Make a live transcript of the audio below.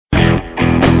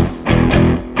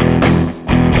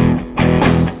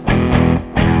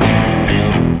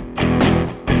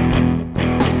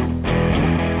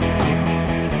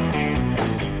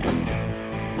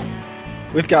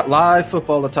We've got live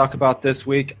football to talk about this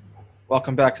week.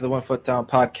 Welcome back to the One Foot Down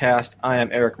podcast. I am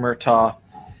Eric Murtaugh.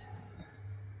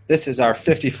 This is our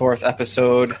 54th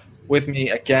episode. With me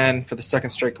again for the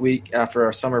second straight week after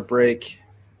our summer break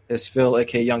is Phil,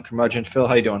 aka Young Curmudgeon. Phil,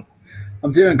 how you doing?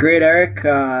 I'm doing great, Eric.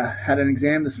 Had an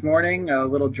exam this morning, a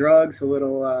little drugs, a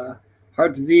little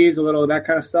heart disease, a little of that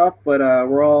kind of stuff. But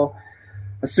we're all,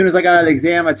 as soon as I got out of the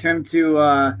exam, I turned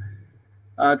to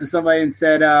somebody and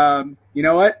said, you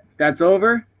know what? That's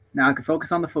over. Now I can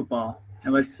focus on the football.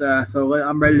 And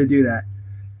I'm ready to do that.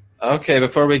 Okay,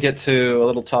 before we get to a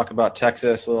little talk about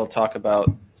Texas, a little talk about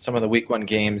some of the week one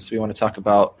games, we want to talk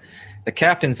about the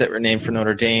captains that were named for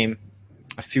Notre Dame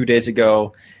a few days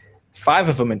ago. 5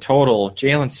 of them in total.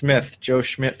 Jalen Smith, Joe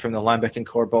Schmidt from the linebacking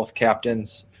core, both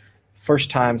captains. First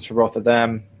times for both of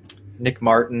them. Nick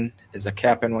Martin is a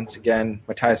captain once again.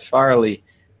 Matthias Farley,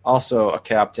 also a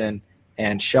captain.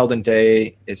 And Sheldon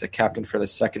Day is a captain for the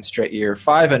second straight year.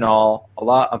 5 in all. A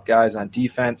lot of guys on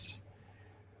defense.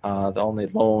 The only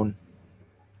lone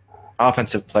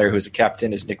offensive player who's a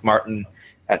captain is Nick Martin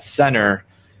at center.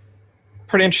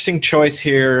 Pretty interesting choice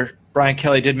here. Brian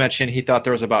Kelly did mention he thought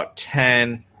there was about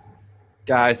 10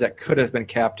 guys that could have been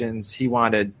captains. He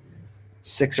wanted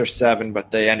 6 or 7, but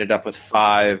they ended up with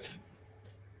 5.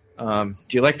 Do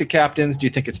you like the captains? Do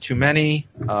you think it's too many?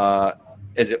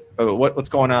 What's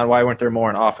going on? Why weren't there more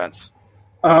in offense?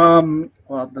 Well,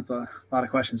 that's a lot of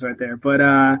questions right there. But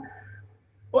I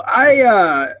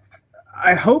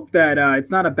hope that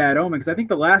it's not a bad omen, because I think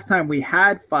the last time we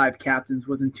had 5 captains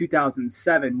was in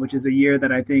 2007, which is a year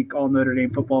that I think all Notre Dame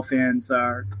football fans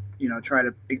are, try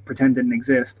to pretend didn't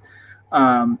exist. So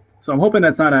I'm hoping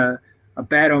that's not a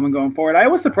bad omen going forward. I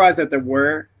was surprised that there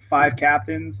were 5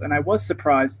 captains, and I was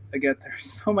surprised again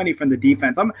there's so many from the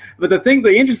defense. But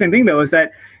the interesting thing though is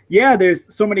that there's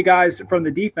so many guys from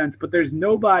the defense, but there's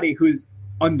nobody who's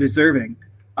undeserving.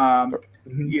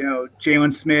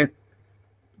 Jalen Smith,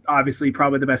 obviously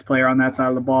probably the best player on that side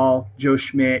of the ball. Joe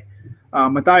Schmidt,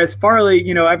 Matthias Farley.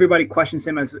 Everybody questions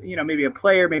him as maybe a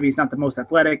player, maybe he's not the most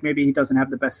athletic, maybe he doesn't have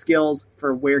the best skills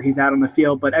for where he's at on the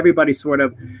field, but everybody sort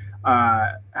of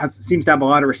seems to have a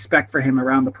lot of respect for him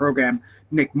around the program.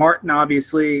 Nick Martin,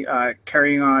 obviously,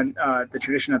 carrying on the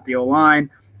tradition at the O-line,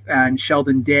 and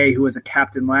Sheldon Day, who was a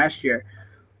captain last year.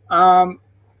 I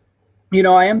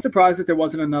am surprised that there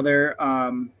wasn't another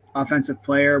offensive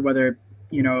player, whether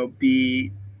it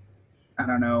be, I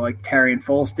don't know, like Tarian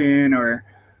Folston or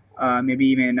maybe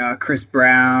even Chris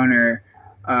Brown or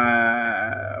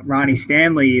Ronnie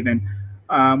Stanley even.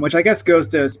 Which I guess goes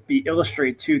to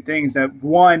illustrate 2 things. That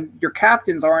one, your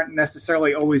captains aren't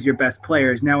necessarily always your best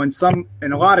players. Now, in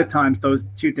a lot of times, those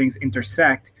 2 things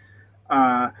intersect.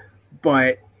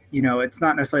 But it's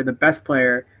not necessarily the best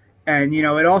player, and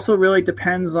it also really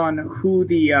depends on who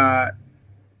the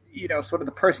sort of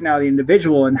the personality of the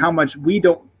individual, and how much we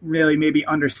don't really maybe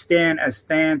understand as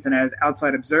fans and as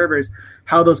outside observers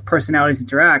how those personalities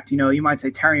interact. You might say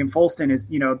Tarian Folston is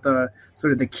the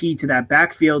sort of the key to that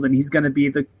backfield, and he's going to be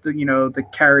the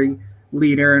carry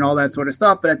leader and all that sort of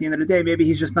stuff. But at the end of the day, maybe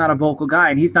he's just not a vocal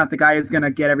guy, and he's not the guy who's going to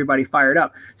get everybody fired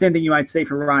up. Same thing you might say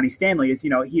for Ronnie Stanley is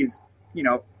he is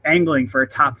angling for a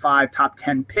top 5, top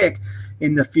 10 pick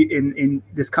in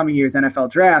this coming year's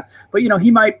NFL draft. But he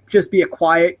might just be a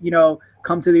quiet,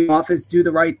 come to the office, do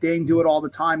the right thing, do it all the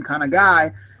time kind of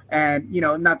guy. And,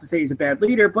 not to say he's a bad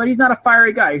leader, but he's not a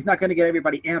fiery guy. He's not going to get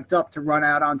everybody amped up to run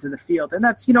out onto the field. And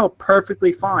that's,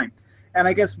 perfectly fine. And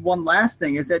I guess one last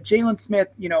thing is that Jalen Smith,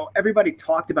 everybody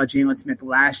talked about Jalen Smith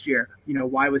last year.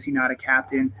 Why was he not a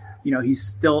captain? He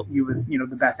was,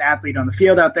 the best athlete on the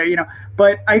field out there,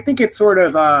 But I think it's sort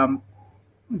of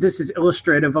this is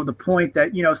illustrative of the point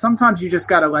that, sometimes you just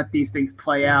got to let these things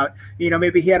play out.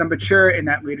 Maybe he had to mature in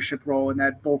that leadership role, in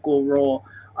that vocal role.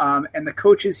 And the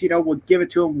coaches, will give it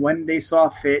to him when they saw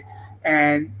fit.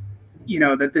 And,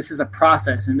 that this is a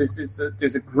process, and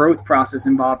there's a growth process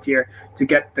involved here to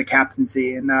get the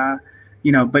captaincy. And,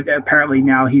 but apparently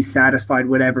now he's satisfied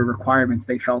whatever requirements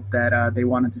they felt that they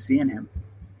wanted to see in him.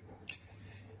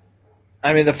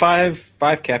 I mean, the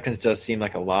five captains does seem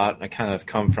like a lot. I kind of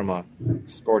come from a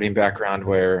sporting background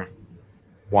where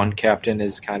one captain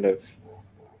is kind of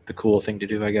the cool thing to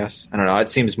do, I guess. I don't know. It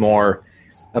seems more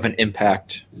of an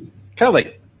impact, kind of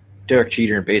like Derek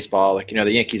Jeter in baseball. Like,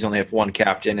 the Yankees only have one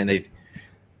captain, and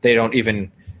they don't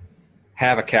even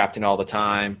have a captain all the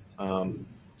time.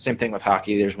 Same thing with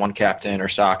hockey. There's one captain, or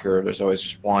soccer. There's always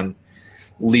just one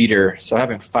leader. So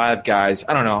having 5 guys,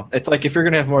 I don't know. It's like if you're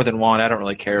going to have more than one, I don't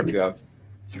really care if you have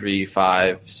 3,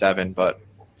 5, 7, but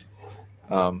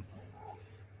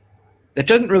it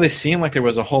doesn't really seem like there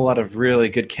was a whole lot of really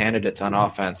good candidates on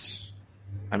offense.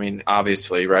 I mean,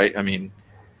 obviously, right? I mean,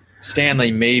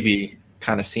 Stanley maybe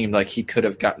kind of seemed like he could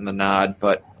have gotten the nod,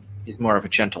 but he's more of a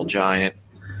gentle giant.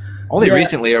 Only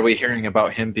recently are we hearing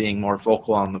about him being more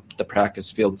vocal on the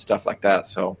practice field and stuff like that.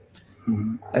 So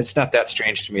it's not that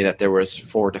strange to me that there was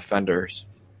 4 defenders.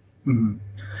 Mm-hmm.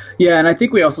 Yeah, and I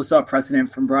think we also saw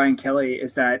precedent from Brian Kelly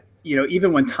is that,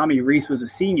 even when Tommy Reese was a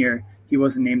senior, he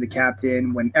wasn't named the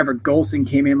captain. When Everett Golson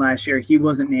came in last year, he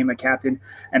wasn't named a captain.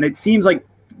 And it seems like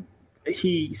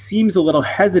he seems a little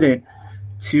hesitant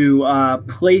to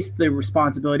place the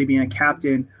responsibility of being a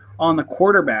captain on the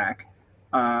quarterback.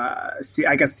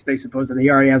 I guess they suppose that he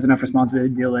already has enough responsibility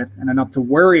to deal with and enough to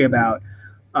worry about.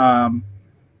 But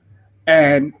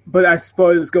I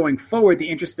suppose going forward, the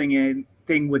interesting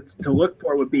thing to look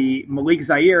for would be Malik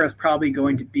Zaire is probably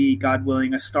going to be, God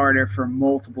willing, a starter for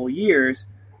multiple years.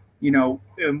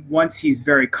 Once he's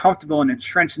very comfortable and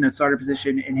entrenched in that starter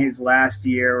position in his last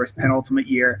year or his penultimate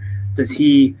year, does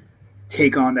he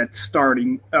take on that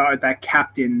that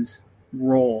captain's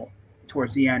role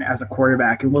towards the end as a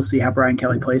quarterback? And we'll see how Brian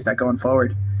Kelly plays that going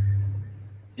forward.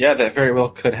 Yeah, that very well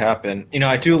could happen.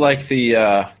 I do like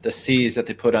the C's that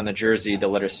they put on the jersey, the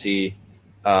letter C,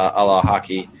 a la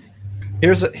hockey.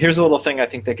 Here's a little thing I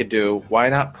think they could do. Why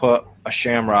not put a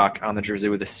shamrock on the jersey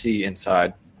with a C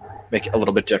inside? Make it a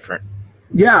little bit different.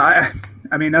 Yeah,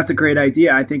 I mean that's a great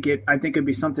idea. I think it'd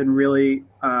be something really,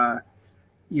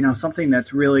 something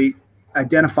that's really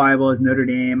identifiable as Notre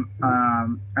Dame.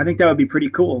 I think that would be pretty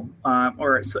cool.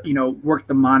 Or work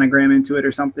the monogram into it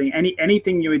or something.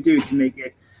 Anything you would do to make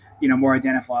it, more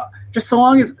identifiable. Just so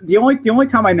long as the only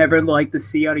time I never liked the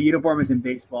C on a uniform is in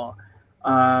baseball.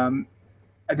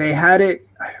 They had it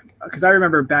because I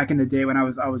remember back in the day when I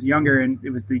was younger, and it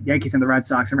was the Yankees and the Red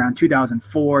Sox around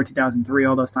 2004, 2003,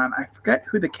 all those times. I forget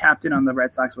who the captain on the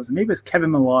Red Sox was. Maybe it was Kevin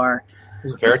Millar.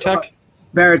 Was it Varitek?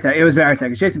 Varitek. It was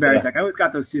Varitek. It's Jason Varitek. Yeah. I always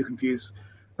got those two confused.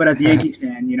 But as a Yankees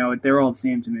fan, they were all the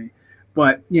same to me.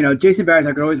 But, Jason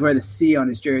Varitek would always wear the C on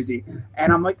his jersey.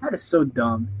 And I'm like, that is so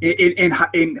dumb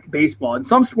in baseball. In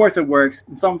some sports it works.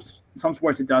 In some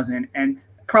sports it doesn't. And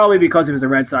probably because it was the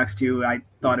Red Sox too, I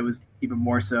thought it was even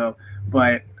more so.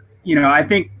 But, I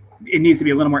think it needs to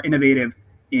be a little more innovative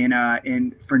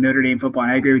for Notre Dame football.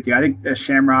 And I agree with you. I think the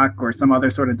shamrock or some other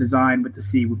sort of design with the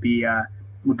C would be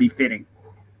fitting.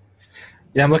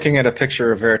 Yeah, I'm looking at a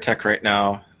picture of Varitek right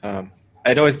now.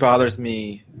 It always bothers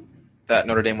me that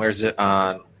Notre Dame wears it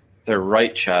on their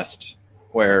right chest,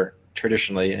 where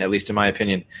traditionally, at least in my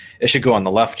opinion, it should go on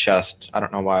the left chest. I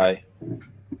don't know why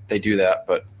they do that,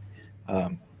 but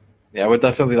I would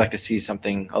definitely like to see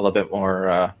something a little bit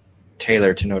more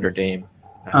tailored to Notre Dame,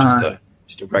 not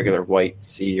just a regular white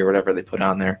C or whatever they put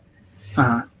on there.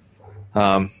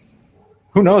 Who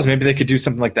knows? Maybe they could do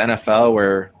something like the NFL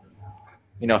where,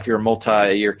 if you're a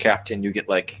multi-year captain, you get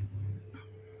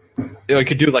you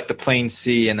could do like the plain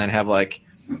C and then have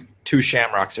 2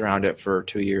 shamrocks around it for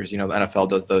 2 years. The NFL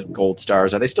does the gold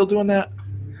stars. Are they still doing that?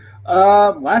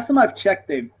 Last time I've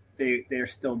checked, they're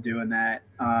still doing that.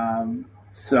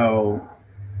 So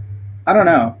I don't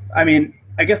know. I mean,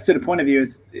 I guess to the point of view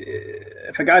is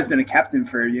if a guy's been a captain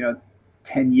for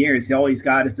 10 years, all he's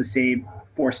got is the same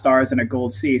 4 stars and a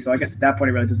gold C. So I guess at that point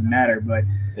it really doesn't matter. But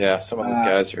yeah, some of those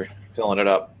guys are filling it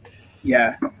up.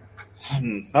 Yeah.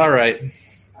 All right.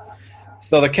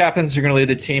 So the captains are going to lead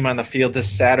the team on the field this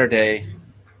Saturday.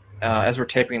 As we're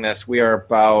taping this, we are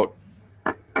about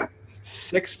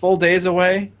 6 full days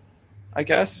away, I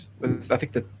guess. I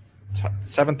think the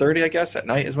 7:30, I guess, at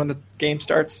night is when the game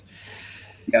starts.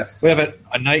 Yes. We have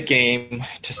a night game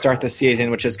to start the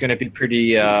season, which is going to be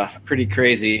pretty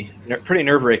crazy, pretty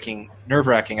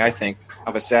nerve-wracking, I think,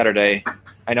 of a Saturday.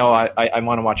 I know I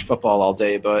want to watch football all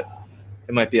day, but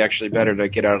it might be actually better to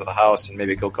get out of the house and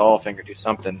maybe go golfing or do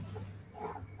something.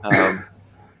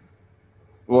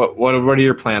 What are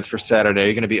your plans for Saturday? Are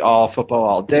you going to be all football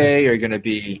all day? Or are you going to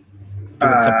be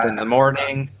doing something in the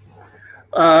morning?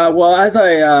 Well, as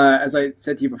I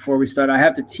said to you before we started, I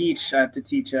have to teach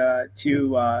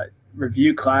 2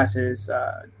 review classes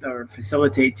or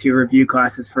facilitate 2 review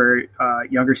classes for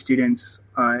younger students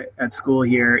at school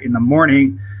here in the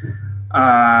morning.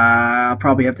 I'll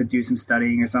probably have to do some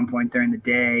studying at some point during the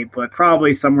day, but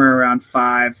probably somewhere around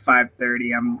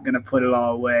 5:30, I'm going to put it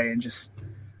all away and just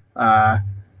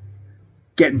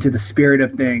get into the spirit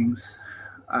of things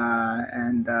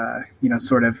and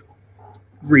sort of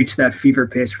reach that fever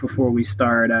pitch before we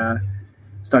start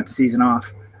the season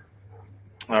off.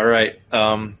 All right.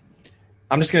 I'm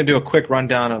just going to do a quick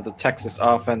rundown of the Texas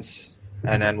offense,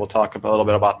 and then we'll talk a little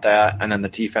bit about that, and then the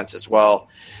defense as well.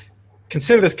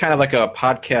 Consider this kind of like a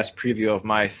podcast preview of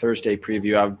my Thursday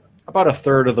preview. I'm about a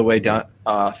third of the way done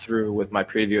through with my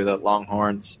preview of the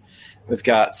Longhorns, We've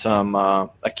got some a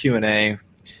Q&A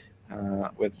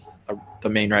with the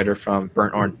main writer from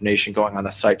Burnt Orange Nation going on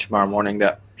the site tomorrow morning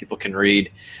that people can read.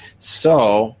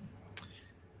 So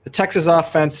the Texas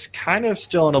offense kind of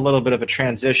still in a little bit of a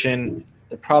transition.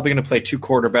 They're probably going to play two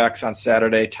quarterbacks on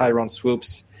Saturday. Tyrone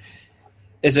Swoops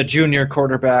is a junior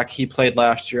quarterback. He played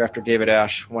last year after David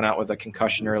Ash went out with a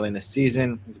concussion early in the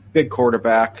season. He's a big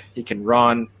quarterback. He can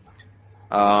run.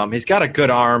 He's got a good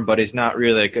arm, but he's not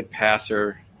really a good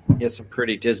passer. He had some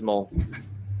pretty dismal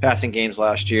passing games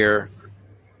last year.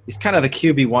 He's kind of the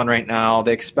QB1 right now.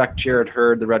 They expect Jared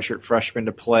Hurd, the redshirt freshman,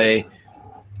 to play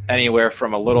anywhere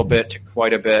from a little bit to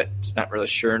quite a bit. It's not really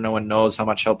sure. No one knows how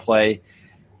much he'll play.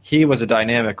 He was a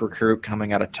dynamic recruit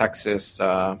coming out of Texas,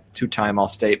 two-time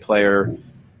All-State player.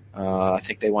 I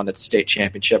think they won the state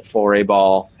championship 4A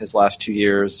ball his last 2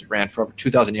 years, ran for over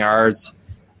 2,000 yards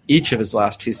each of his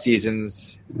last 2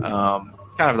 seasons. Kind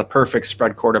of the perfect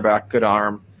spread quarterback, good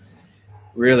arm,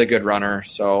 really good runner.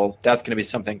 So that's going to be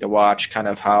something to watch, kind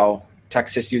of how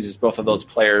Texas uses both of those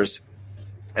players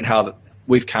and how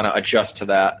we've kind of adjust to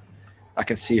that. I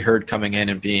can see Hurd coming in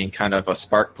and being kind of a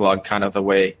spark plug, kind of the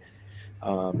way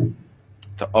the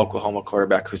Oklahoma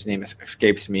quarterback, whose name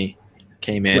escapes me,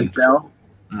 came in. Blake Bell?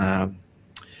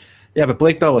 Yeah, but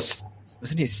Blake Bell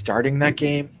wasn't he starting that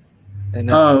game? And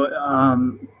then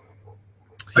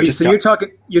so you're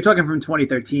talking from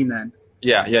 2013 then?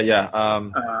 Yeah.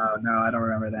 No, I don't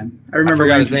remember then. I remember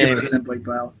forgot his name. Blake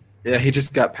Bell. Yeah, he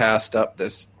just got passed up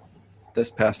this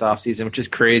past offseason, which is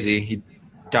crazy. He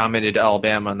dominated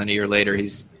Alabama, and then a year later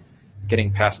he's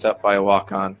getting passed up by a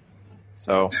walk-on.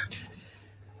 So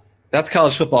that's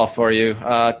college football for you.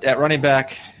 At running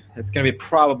back, it's going to be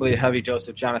probably a heavy dose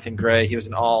of Jonathan Gray. He was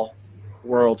an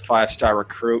all-world 5-star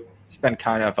recruit. He's been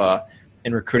kind of,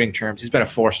 in recruiting terms, he's been a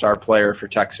 4-star player for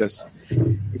Texas.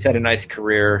 He's had a nice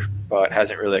career, but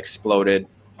hasn't really exploded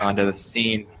onto the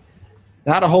scene.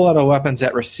 Not a whole lot of weapons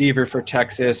at receiver for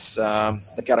Texas.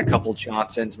 They've got a couple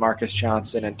Johnsons, Marcus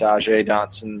Johnson and Dajae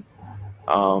Johnson.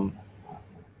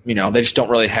 They just don't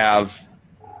really have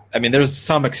 – there's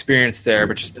some experience there,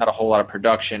 but just not a whole lot of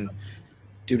production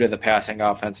due to the passing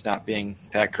offense not being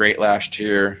that great last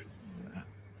year.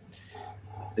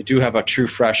 They do have a true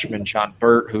freshman, John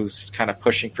Burt, who's kind of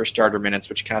pushing for starter minutes,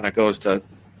 which kind of goes to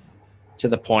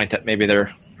the point that maybe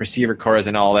their receiver core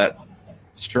isn't all that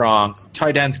strong.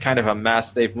 Tight end's kind of a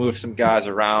mess. They've moved some guys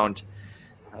around.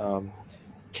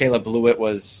 Caleb Blewett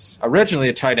was originally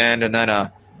a tight end and then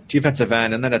a defensive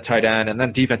end and then a tight end and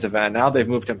then defensive end. Now they've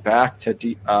moved him back to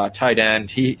tight end.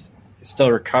 He's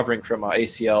still recovering from an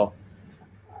ACL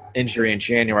injury in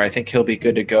January. I think he'll be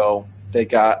good to go. They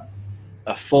got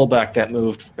a fullback that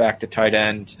moved back to tight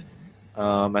end.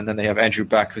 And then they have Andrew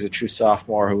Beck, who's a true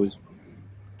sophomore, who's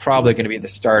probably going to be the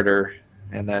starter.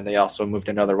 And then they also moved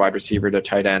another wide receiver to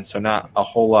tight end. So not a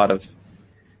whole lot of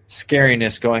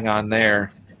scariness going on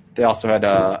there. They also had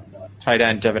a tight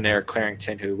end, Devonair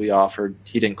Clarington, who we offered.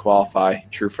 He didn't qualify,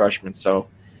 true freshman, so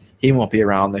he won't be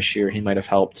around this year. He might have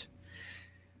helped.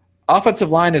 Offensive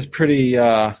line is pretty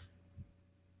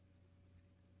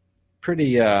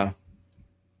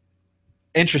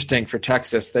interesting for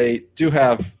Texas. They do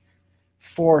have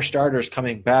 4 starters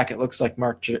coming back. It looks like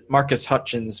Marcus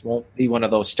Hutchins won't be one of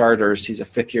those starters. He's a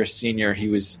fifth-year senior.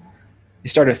 He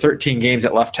started 13 games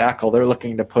at left tackle. They're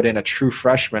looking to put in a true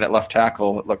freshman at left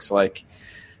tackle, it looks like.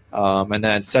 And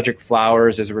then Cedric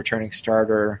Flowers is a returning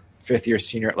starter, fifth-year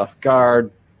senior at left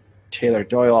guard. Taylor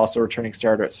Doyle also returning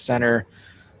starter at center,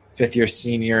 fifth-year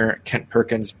senior. Kent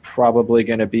Perkins probably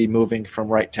going to be moving from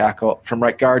right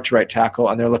guard to right tackle,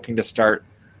 and they're looking to start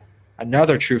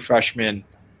another true freshman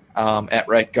at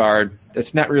right guard.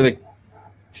 It's not really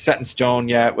set in stone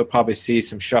yet. We'll probably see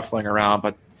some shuffling around,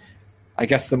 but I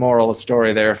guess the moral of the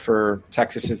story there for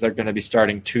Texas is they're going to be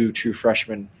starting 2 true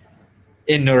freshmen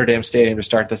in Notre Dame Stadium to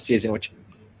start this season, which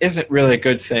isn't really a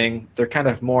good thing. They're kind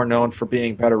of more known for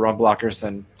being better run blockers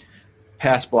than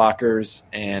pass blockers.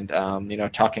 And,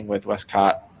 talking with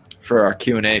Westcott for our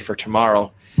Q&A for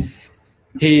tomorrow,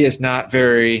 he is not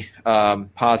very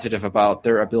positive about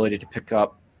their ability to pick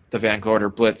up the Van Gorder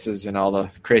blitzes and all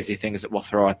the crazy things that we'll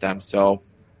throw at them. So,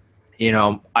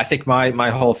 I think my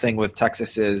whole thing with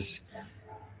Texas is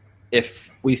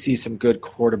if we see some good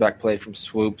quarterback play from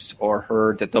Swoops or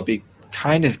Hurd, that they'll be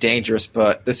kind of dangerous,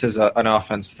 but this is an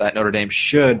offense that Notre Dame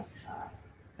should,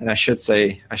 and I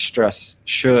stress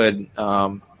should,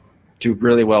 do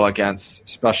really well against,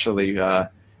 especially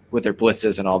with their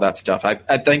blitzes and all that stuff. I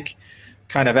think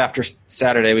kind of after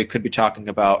Saturday we could be talking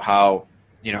about how,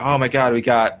 oh my God, we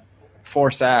got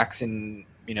 4 sacks and,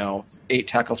 8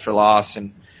 tackles for loss,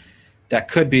 and that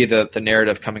could be the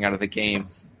narrative coming out of the game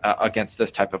against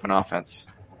this type of an offense.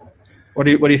 What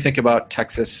do you think about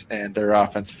Texas and their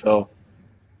offense, Phil?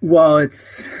 Well, I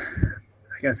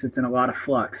guess it's in a lot of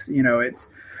flux.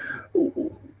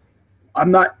 I'm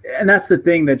not, and that's the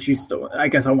thing that I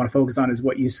guess I want to focus on is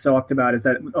what you talked about is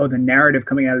that, the narrative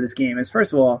coming out of this game is,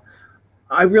 first of all,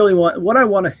 what I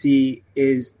want to see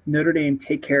is Notre Dame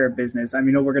take care of business. I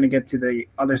mean, we're going to get to the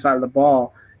other side of the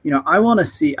ball. I want to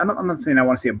see, I'm not saying I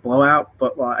want to see a blowout,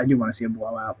 but I do want to see a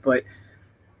blowout, but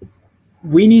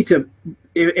we need to,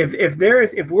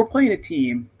 if we're playing a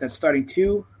team that's starting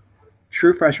two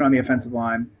true freshmen on the offensive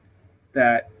line,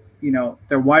 that,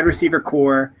 their wide receiver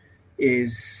core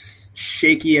is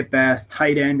shaky at best,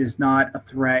 tight end is not a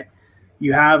threat.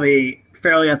 You have a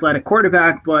fairly athletic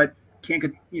quarterback, but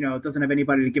doesn't have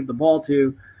anybody to give the ball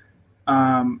to.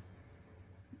 I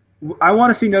want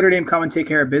to see Notre Dame come and take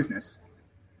care of business.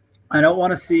 I don't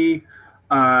want to see,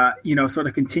 sort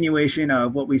of continuation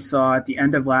of what we saw at the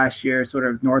end of last year, sort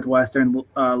of Northwestern,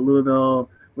 Louisville,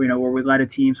 where we let a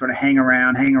team sort of hang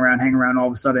around. All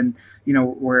of a sudden,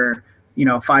 we're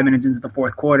 5 minutes into the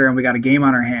fourth quarter and we got a game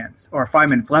on our hands, or 5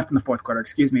 minutes left in the fourth quarter,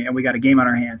 and we got a game on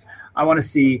our hands. I want to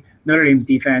see Notre Dame's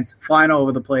defense flying all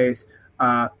over the place,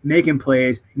 making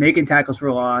plays, making tackles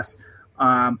for loss.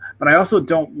 But I also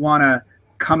don't want to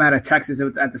come out of Texas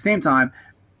at the same time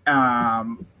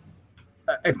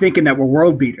thinking that we're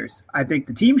world beaters. I think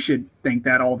the team should think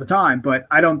that all the time, but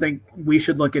I don't think we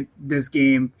should look at this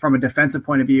game from a defensive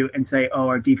point of view and say, "Oh,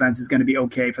 our defense is going to be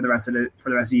okay for the rest of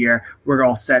the year. We're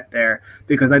all set there."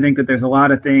 Because I think that there's a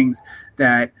lot of things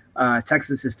that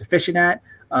Texas is deficient at,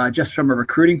 just from a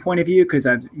recruiting point of view. Because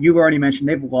you've already mentioned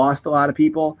they've lost a lot of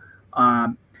people,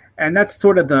 and that's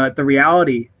sort of the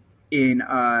reality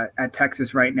at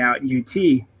Texas right now at UT,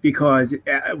 because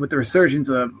with the resurgence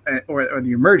of or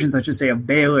the emergence, I should say, of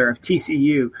Baylor, of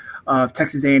TCU, of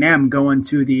Texas A&M going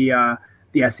to the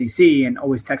SEC, and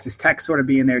always Texas Tech sort of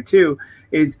being there too,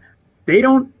 is they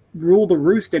don't rule the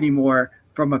roost anymore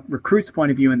from a recruit's point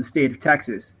of view in the state of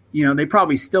Texas. They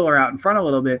probably still are out in front a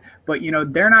little bit, but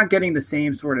they're not getting the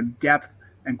same sort of depth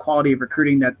and quality of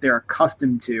recruiting that they're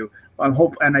accustomed to.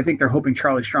 And I think they're hoping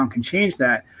Charlie Strong can change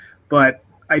that, but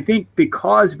I think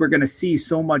because we're going to see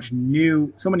so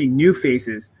many new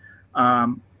faces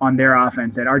on their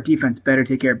offense, that our defense better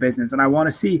take care of business. And I want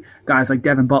to see guys like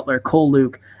Devin Butler, Cole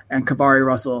Luke, and Kavari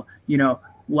Russell,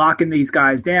 locking these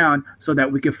guys down so that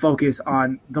we can focus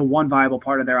on the one viable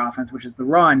part of their offense, which is the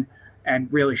run, and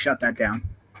really shut that down.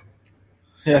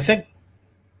 Yeah, I think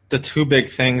the two big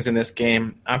things in this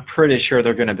game, I'm pretty sure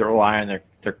they're going to rely on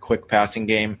their quick passing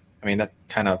game. I mean,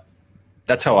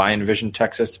 that's how I envision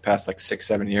Texas the past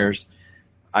 6-7 years.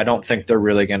 I don't think they're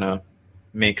really going to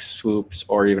make swoops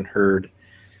or even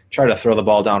try to throw the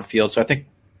ball downfield. So I think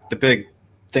the big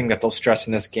thing that they'll stress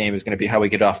in this game is going to be how we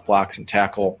get off blocks and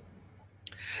tackle.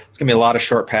 It's going to be a lot of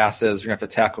short passes. We're going to have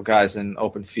to tackle guys in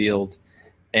open field.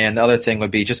 And the other thing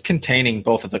would be just containing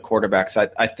both of the quarterbacks.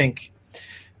 I think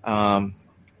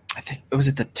it was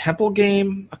at the Temple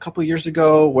game a couple years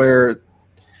ago where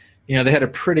they had a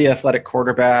pretty athletic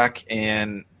quarterback,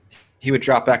 and he would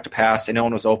drop back to pass, and no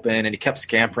one was open, and he kept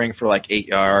scampering for 8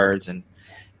 yards and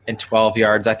 12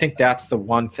 yards. I think that's the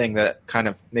one thing that kind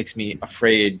of makes me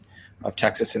afraid of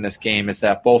Texas in this game, is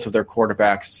that both of their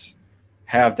quarterbacks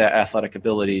have that athletic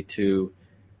ability to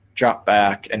drop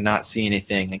back and not see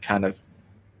anything and kind of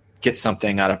get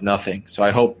something out of nothing. So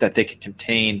I hope that they can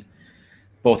contain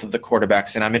both of the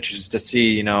quarterbacks, and I'm interested to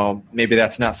see, maybe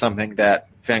that's not something that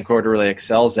Van Gorder really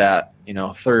excels at.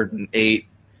 3rd and 8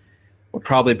 would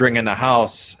probably bring in the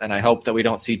house, and I hope that we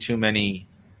don't see too many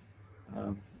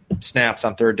snaps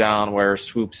on 3rd down where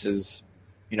Swoops is,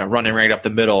 running right up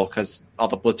the middle because all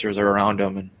the blitzers are around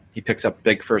him, and he picks up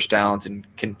big first downs and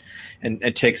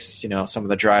takes some of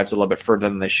the drives a little bit further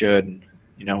than they should. And,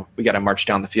 we got to march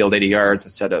down the field 80 yards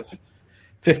instead of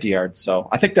 50 yards. So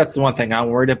I think that's the one thing I'm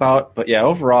worried about. But yeah,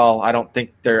 overall, I don't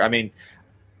think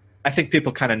I think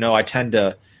people kind of know I tend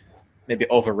to maybe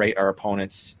overrate our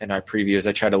opponents in our previews.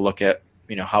 I try to look at,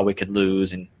 how we could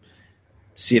lose and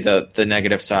see the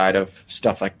negative side of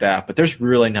stuff like that. But there's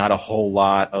really not a whole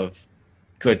lot of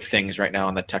good things right now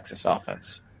in the Texas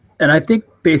offense. And I think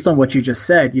based on what you just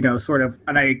said, sort of,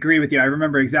 and I agree with you, I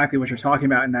remember exactly what you're talking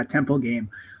about in that Temple game.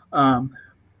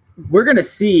 We're going to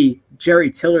see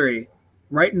Jerry Tillery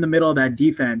right in the middle of that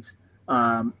defense,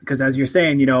 because as you're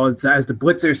saying, it's as the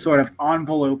blitzers sort of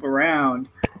envelope around,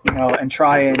 and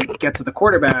try and get to the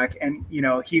quarterback, and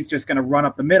he's just going to run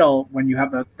up the middle when you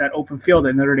have that open field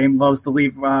that Notre Dame loves to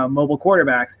leave mobile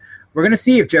quarterbacks. We're going to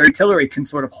see if Jerry Tillery can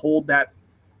sort of hold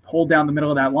down the middle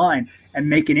of that line and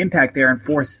make an impact there and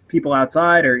force people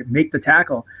outside or make the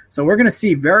tackle. So we're going to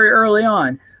see very early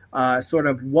on sort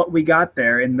of what we got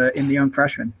there in the young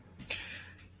freshman.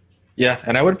 Yeah,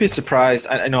 and I wouldn't be surprised.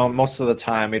 I know most of the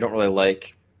time we don't really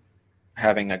like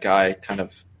having a guy kind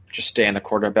of just stay in the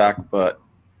quarterback, but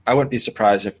I wouldn't be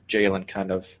surprised if Jalen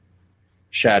kind of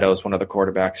shadows one of the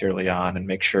quarterbacks early on and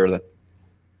make sure that,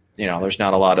 there's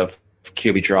not a lot of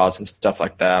QB draws and stuff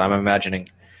like that. I'm imagining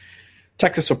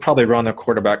Texas will probably run their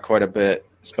quarterback quite a bit,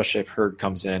 especially if Hurd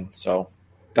comes in. So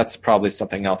that's probably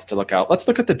something else to look out. Let's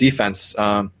look at the defense.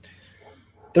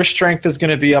 Their strength is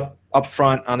going to be up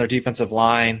front on their defensive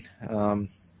line.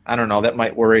 I don't know. That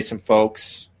might worry some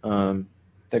folks.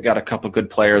 They've got a couple good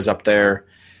players up there.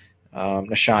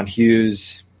 Nashawn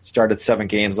Hughes started 7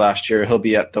 games last year. He'll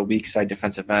be at the weak side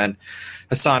defensive end.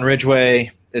 Hassan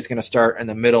Ridgeway is going to start in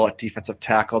the middle at defensive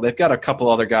tackle. They've got a couple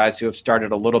other guys who have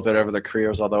started a little bit over their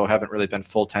careers, although haven't really been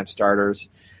full-time starters.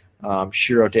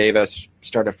 Shiro Davis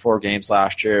started 4 games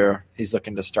last year. He's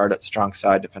looking to start at strong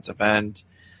side defensive end.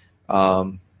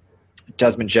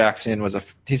 Desmond Jackson he's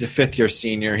a 5th-year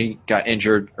senior. He got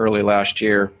injured early last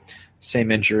year.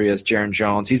 Same injury as Jaron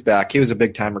Jones. He's back. He was a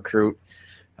big-time recruit.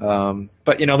 But,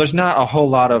 there's not a whole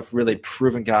lot of really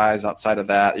proven guys outside of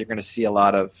that. You're going to see a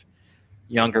lot of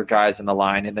younger guys in the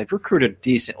line, and they've recruited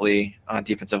decently on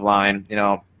defensive line.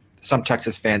 Some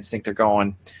Texas fans think they're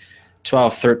going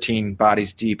 12, 13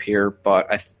 bodies deep here, but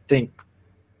I think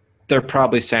they're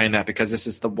probably saying that because this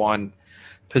is the one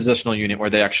positional unit where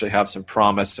they actually have some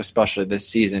promise, especially this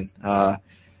season.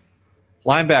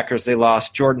 Linebackers, they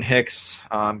lost Jordan Hicks.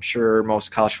 I'm sure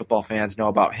most college football fans know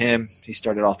about him. He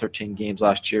started all 13 games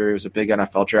last year. He was a big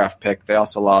NFL draft pick. They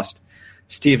also lost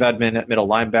Steve Edmond at middle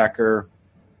linebacker.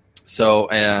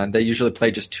 And they usually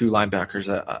play just 2 linebackers.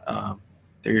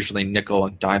 They're usually nickel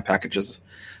and dime packages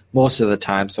most of the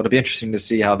time. So it'll be interesting to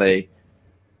see how they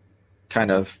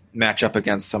kind of match up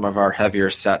against some of our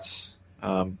heavier sets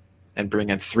and bring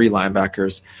in 3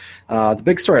 linebackers. The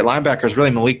big story at linebacker is really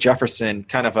Malik Jefferson,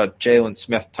 kind of a Jalen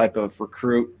Smith type of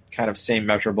recruit, kind of same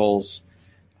measurables,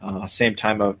 same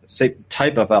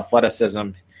type of athleticism.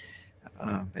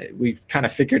 We kind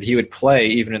of figured he would play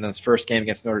even in his first game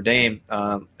against Notre Dame.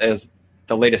 As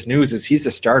the latest news is he's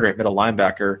a starter at middle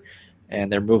linebacker,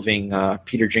 and they're moving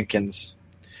Peter Jenkins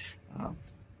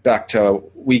back to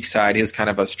weak side. He was kind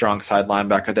of a strong side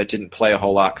linebacker that didn't play a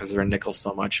whole lot because they're in nickel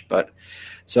so much.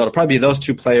 So it'll probably be those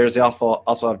 2 players. They also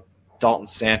have Dalton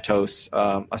Santos,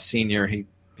 a senior.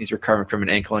 He's recovering from an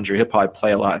ankle injury. He'll probably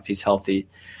play a lot if he's healthy.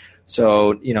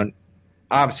 So,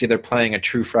 obviously they're playing a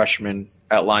true freshman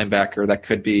at linebacker. That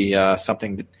could be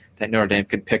something that Notre Dame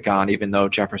could pick on, even though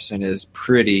Jefferson is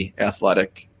pretty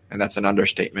athletic, and that's an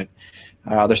understatement.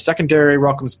 Their secondary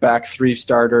welcomes back 3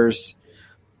 starters.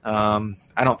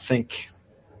 I don't think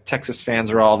Texas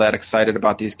fans are all that excited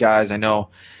about these guys. I know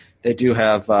they do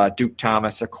have Duke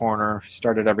Thomas, a corner,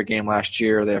 started every game last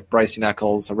year. They have Bryson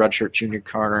Eccles, a redshirt junior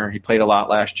corner. He played a lot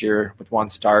last year with 1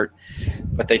 start.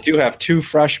 But they do have 2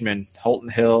 freshmen, Holton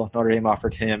Hill, Notre Dame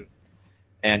offered him,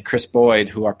 and Chris Boyd,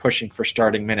 who are pushing for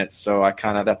starting minutes. So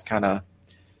that's kind of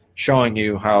showing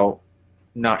you how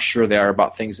not sure they are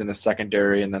about things in the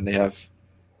secondary. And then they have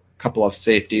a couple of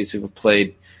safeties who have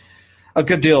played a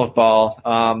good deal of ball.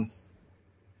 I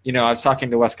was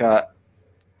talking to Westcott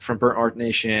from Burnt Orange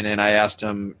Nation, and I asked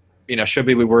him, should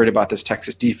we be worried about this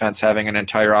Texas defense having an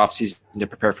entire offseason to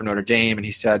prepare for Notre Dame? And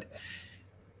he said,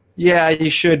 yeah,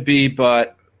 you should be,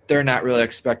 but they're not really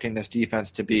expecting this defense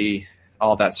to be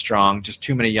all that strong. Just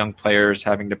too many young players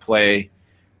having to play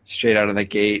straight out of the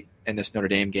gate in this Notre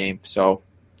Dame game. So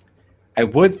I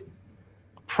would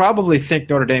probably think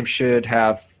Notre Dame should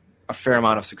have a fair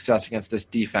amount of success against this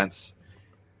defense.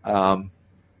 But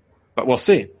we'll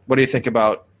see. What do you think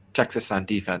about Texas on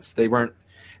defense? They were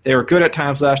good at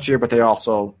times last year, but they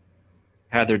also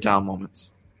had their down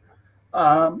moments.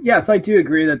 Yes, I do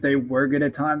agree that they were good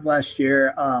at times last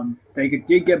year. They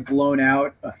did get blown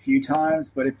out a few times,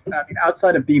 but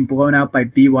outside of being blown out by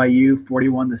BYU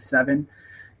 41-7,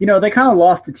 they kind of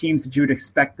lost to teams that you would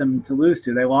expect them to lose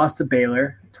to. They lost to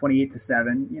Baylor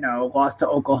 28-7. Lost to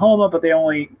Oklahoma, but they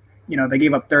only they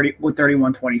gave up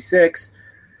 31-26.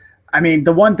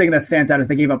 The one thing that stands out is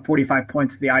they gave up 45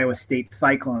 points to the Iowa State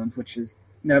Cyclones, which is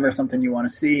never something you want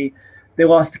to see. They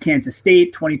lost to Kansas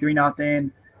State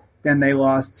 23-0. Then they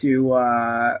lost to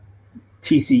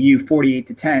TCU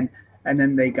 48-10, and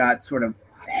then they got sort of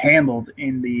handled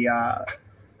in the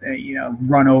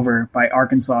run over by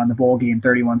Arkansas in the bowl game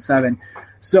 31-7.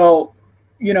 So,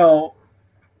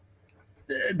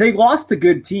 they lost to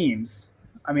good teams.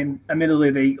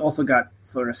 Admittedly, they also got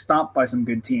sort of stomped by some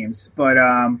good teams, but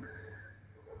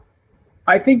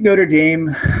I think Notre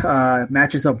Dame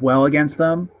matches up well against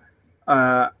them.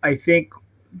 I think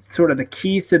sort of the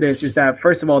keys to this is that,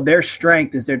 first of all, their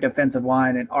strength is their defensive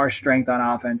line, and our strength on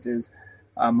offense is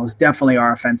most definitely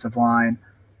our offensive line.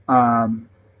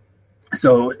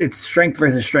 So it's strength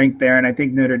versus strength there, and I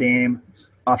think Notre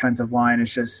Dame's offensive line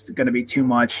is just going to be too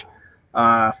much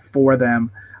for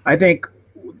them. I think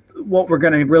what we're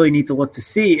going to really need to look to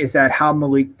see is that how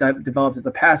Malik develops as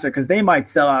a passer, because they might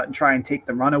sell out and try and take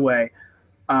the runaway.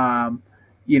 And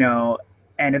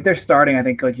if they're starting, I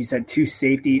think, like you said, two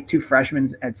freshmen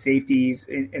at safeties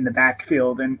in the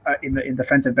backfield and in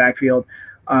defensive backfield.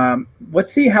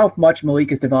 Let's see how much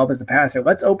Malik has developed as a passer.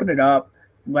 Let's open it up.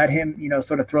 Let him,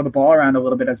 sort of throw the ball around a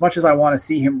little bit. As much as I want to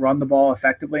see him run the ball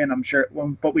effectively, and I'm sure,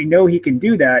 but we know he can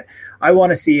do that. I want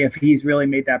to see if he's really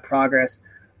made that progress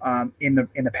in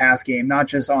the pass game, not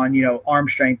just on arm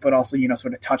strength, but also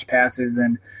sort of touch passes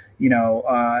and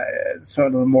sort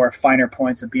of the more finer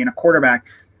points of being a quarterback.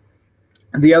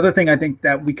 The other thing I think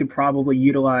that we could probably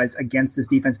utilize against this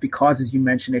defense, because, as you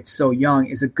mentioned, it's so young,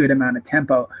 is a good amount of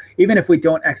tempo. Even if we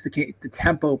don't execute the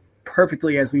tempo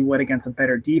perfectly as we would against a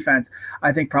better defense,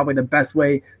 I think probably the best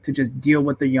way to just deal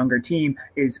with the younger team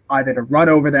is either to run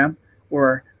over them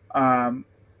or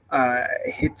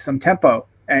hit some tempo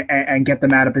and get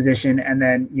them out of position, and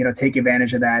then take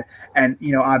advantage of that. And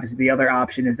obviously the other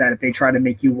option is that if they try to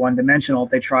make you one dimensional, if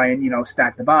they try and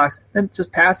stack the box, then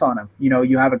just pass on them.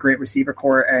 You have a great receiver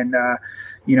core, and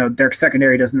their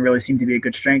secondary doesn't really seem to be a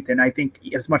good strength. And I think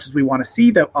as much as we want to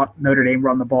see the Notre Dame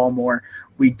run the ball more,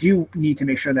 we do need to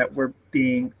make sure that we're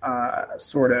being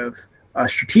sort of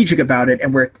strategic about it,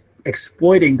 and we're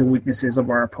exploiting the weaknesses of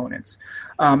our opponents.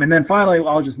 And then finally,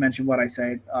 I'll just mention what I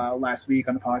said last week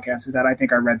on the podcast, is that I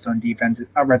think our red zone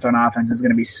offense is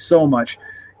going to be so much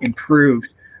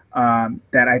improved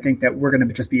that I think that we're going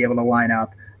to just be able to line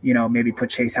up, maybe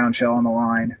put Chase Hounshell on the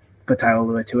line, put Tyler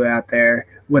Luatua out there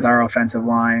with our offensive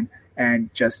line,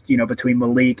 and just, between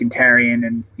Malik and Tarian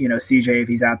and, CJ, if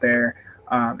he's out there,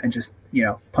 and just,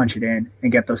 punch it in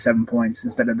and get those 7 points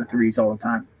instead of the threes all the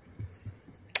time.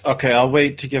 Okay, I'll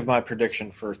wait to give my prediction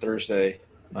for Thursday.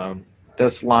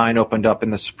 This line opened up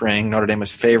in the spring. Notre Dame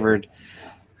was favored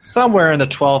somewhere in the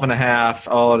 12.5,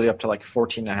 all the way up to like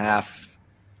 14.5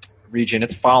 region.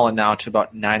 It's fallen now to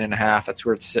about 9.5. That's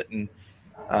where it's sitting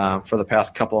for the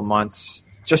past couple of months.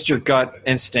 Just your gut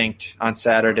instinct on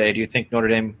Saturday. Do you think Notre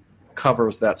Dame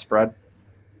covers that spread?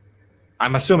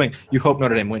 I'm assuming you hope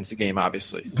Notre Dame wins the game,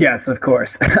 obviously. Yes, of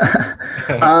course.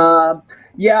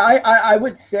 Yeah, I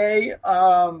would say,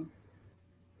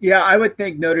 I would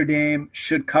think Notre Dame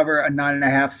should cover a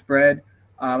 9.5 spread.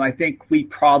 I think we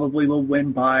probably will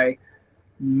win by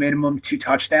minimum 2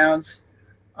 touchdowns.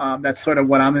 That's sort of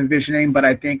what I'm envisioning. But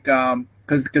I think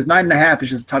because 9.5 is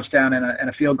just a touchdown and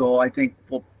a field goal, I think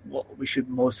we should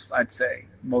most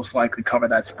likely cover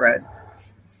that spread.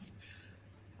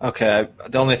 Okay,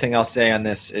 the only thing I'll say on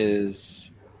this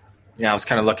is, I was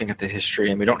kind of looking at the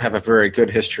history, and we don't have a very good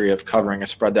history of covering a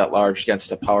spread that large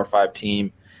against a Power 5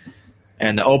 team.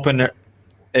 And the opener,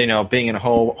 being in a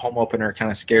home opener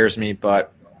kind of scares me.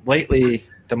 But lately,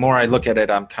 the more I look at it,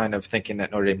 I'm kind of thinking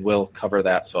that Notre Dame will cover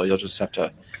that. So you'll just have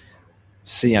to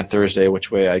see on Thursday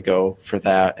which way I go for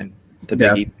that and the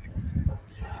Big East.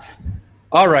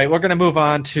 All right, we're going to move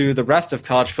on to the rest of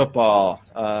college football.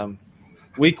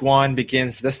 Week 1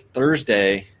 begins this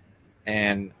Thursday,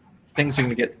 and things are going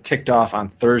to get kicked off on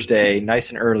Thursday, nice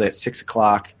and early at 6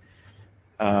 o'clock.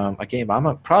 A game I'm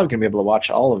probably going to be able to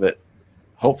watch all of it,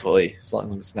 hopefully, as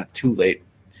long as it's not too late.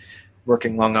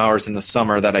 Working long hours in the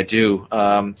summer that I do.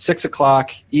 6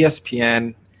 o'clock,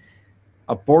 ESPN,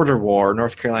 a border war,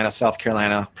 North Carolina, South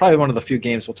Carolina. Probably one of the few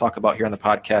games we'll talk about here on the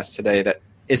podcast today that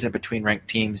isn't between ranked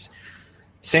teams.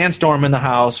 Sandstorm in the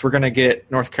house. We're going to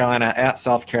get North Carolina at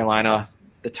South Carolina.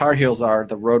 The Tar Heels are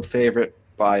the road favorite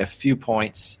by a few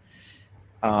points.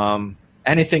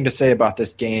 Anything to say about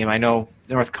this game? I know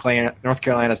North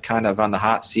Carolina's kind of on the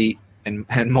hot seat in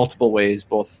multiple ways,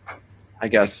 both, I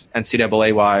guess,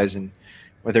 NCAA-wise and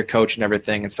with their coach and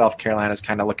everything, and South Carolina's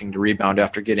kind of looking to rebound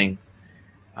after getting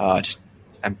just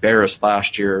embarrassed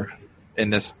last year in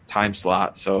this time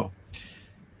slot. So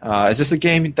is this a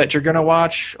game that you're going to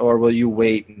watch, or will you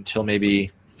wait until maybe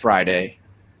Friday?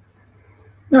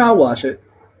 No, I'll watch it.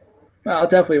 I'll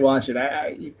definitely watch it.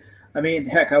 I mean,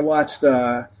 heck, I watched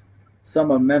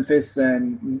some of Memphis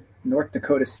and North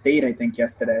Dakota State, I think,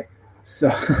 yesterday. So,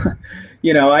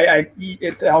 I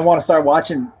want to start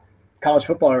watching college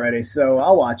football already, so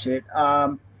I'll watch it.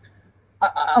 I'm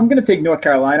going to take North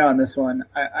Carolina on this one.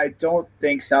 I don't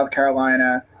think South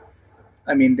Carolina –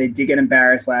 I mean, they did get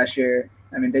embarrassed last year.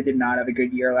 I mean, they did not have a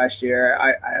good year last year.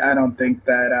 I don't think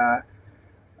that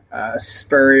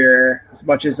Spurrier, as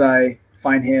much as I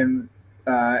find him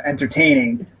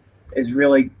entertaining is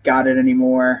really got it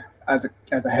anymore as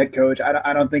a head coach.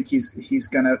 I don't think he's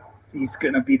gonna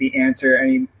be the answer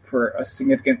for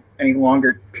any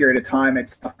longer period of time at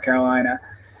South Carolina.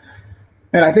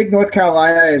 And I think North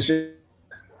Carolina is just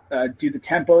do the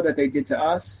tempo that they did to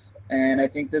us, and I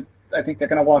think they're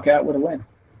going to walk out with a win.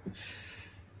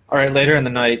 All right, later in the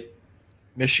night,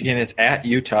 Michigan is at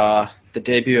Utah. The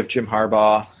debut of Jim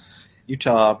Harbaugh.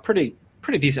 Utah, pretty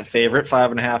decent favorite,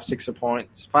 5.5, 6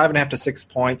 points, 5.5 to 6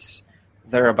 points,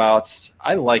 thereabouts.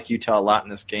 I like Utah a lot in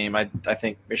this game. I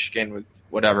think Michigan, with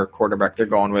whatever quarterback they're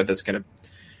going with, is going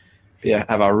to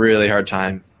have a really hard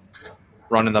time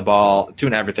running the ball,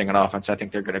 doing everything on offense. I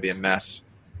think they're going to be a mess.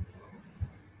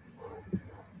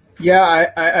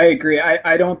 Yeah, I agree.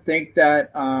 I don't think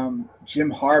that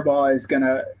Jim Harbaugh is going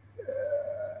to,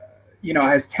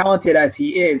 as talented as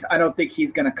he is, I don't think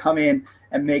he's going to come in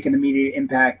and make an immediate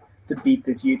impact to beat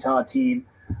this Utah team.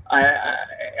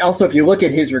 Also, if you look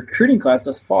at his recruiting class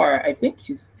thus far, I think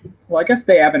I guess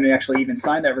they haven't actually even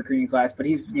signed that recruiting class, but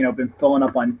he's, been filling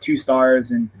up on 2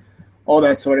 stars and all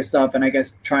that sort of stuff. And I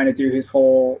guess trying to do his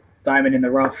whole diamond in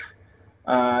the rough,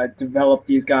 develop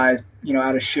these guys,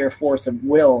 out of sheer force of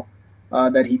will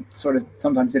that he sort of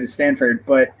sometimes did at Stanford.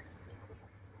 But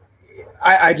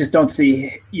I just don't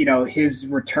see, his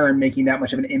return making that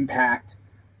much of an impact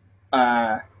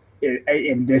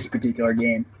in this particular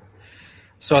game.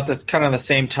 So at the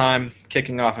same time,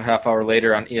 kicking off a half hour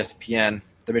later on ESPN,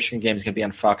 the Michigan game is going to be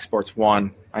on Fox Sports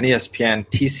 1. On ESPN,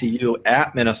 TCU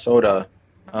at Minnesota.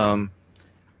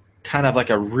 Kind of like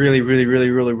a really, really,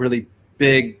 really, really, really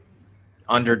big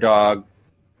underdog,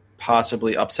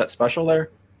 possibly upset special there.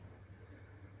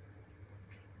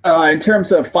 In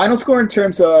terms of final score, in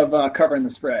terms of covering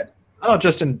the spread? Oh,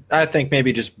 I think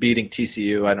maybe just beating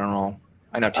TCU. I don't know.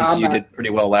 I know TCU did pretty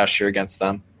well last year against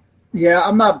them. Yeah,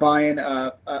 I'm not buying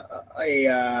an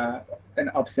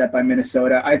upset by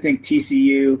Minnesota. I think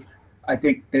TCU. I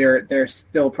think they're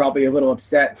still probably a little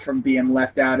upset from being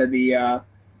left out of the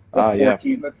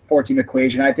 4-team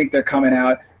equation. I think they're coming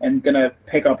out and going to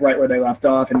pick up right where they left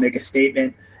off and make a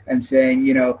statement and saying,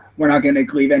 we're not going to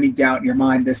leave any doubt in your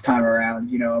mind this time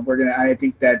around. I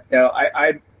think that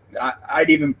I'd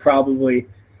even probably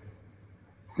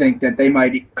think that they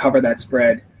might cover that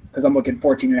spread because I'm looking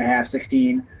 14.5,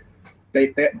 16.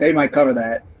 They might cover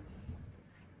that.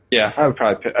 Yeah, I would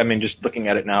probably. I mean, just looking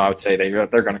at it now, I would say they're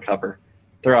going to cover.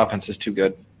 Their offense is too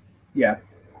good. Yeah.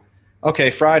 Okay,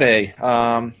 Friday,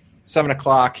 7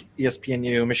 o'clock,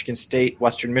 ESPNU, Michigan State,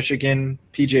 Western Michigan.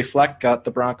 PJ Fleck got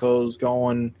the Broncos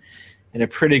going in a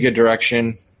pretty good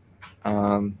direction.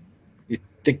 You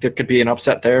think there could be an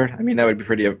upset there? I mean, that would be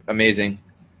pretty amazing.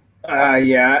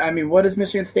 Yeah. I mean, what is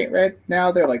Michigan State right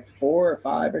now? They're like 4 or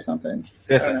 5 or something.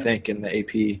 5th, I think, in the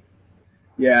AP.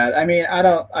 Yeah. I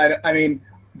mean,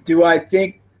 do I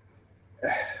think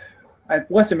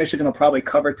Western Michigan will probably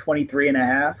cover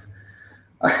 23.5?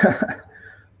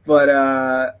 But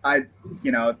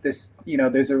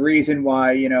there's a reason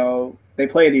why, they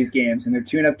play these games and they're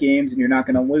tune-up games and you're not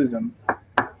going to lose them.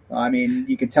 I mean,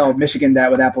 you could tell Michigan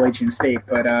that with Appalachian State,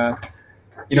 but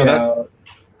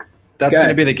that's going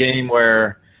to be the game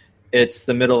where it's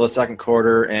the middle of the second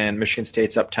quarter and Michigan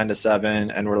State's up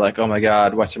 10-7 and we're like, oh my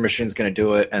God, Western Michigan's going to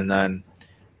do it, and then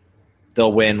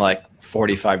they'll win like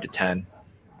 45-10.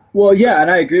 Well, yeah,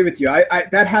 and I agree with you. I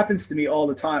that happens to me all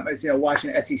the time. As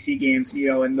watching SEC games,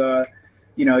 and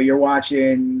you're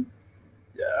watching,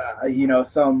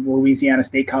 some Louisiana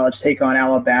State College take on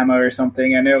Alabama or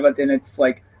something, and it's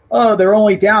like, oh, they're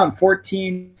only down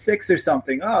 14-6 or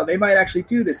something. Oh, they might actually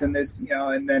do this and this,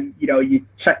 and then you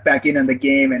check back in on the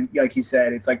game, and like you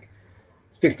said, it's like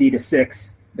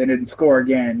 50-6. They didn't score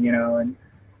again, and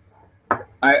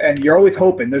you're always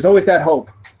hoping. There's always that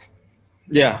hope.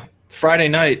 Yeah. Friday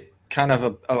night, kind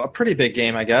of a pretty big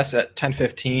game, I guess, at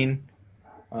 10:15.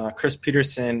 Chris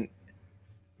Peterson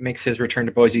makes his return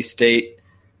to Boise State.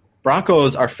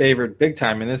 Broncos are favored big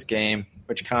time in this game,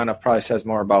 which kind of probably says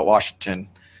more about Washington,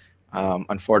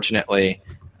 unfortunately.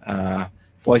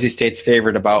 Boise State's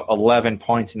favored about 11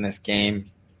 points in this game.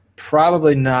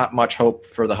 Probably not much hope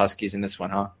for the Huskies in this one,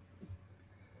 huh?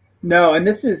 No, and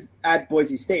this is at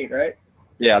Boise State, right?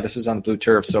 Yeah, this is on the blue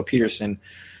turf. So Peterson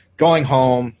going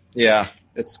home, yeah,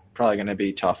 it's probably going to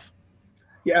be tough.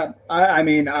 Yeah, I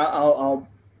mean, I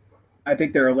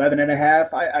think they're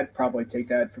 11.5. I'd probably take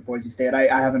that for Boise State. I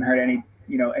haven't heard any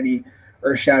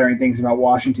earth-shattering things about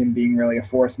Washington being really a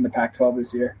force in the Pac-12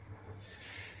 this year.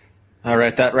 All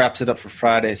right, that wraps it up for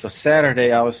Friday. So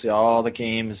Saturday, obviously, all the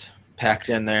games packed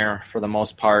in there for the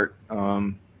most part.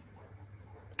 Got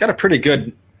a pretty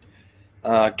good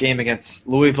game against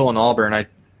Louisville and Auburn.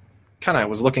 kind of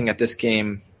was looking at this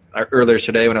game earlier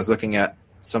today when I was looking at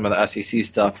some of the SEC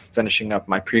stuff, finishing up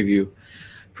my preview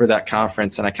for that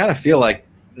conference, and I kind of feel like,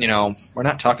 we're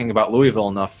not talking about Louisville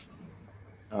enough.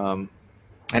 I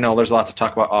know there's a lot to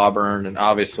talk about Auburn, and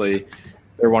obviously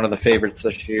they're one of the favorites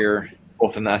this year,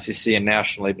 both in the SEC and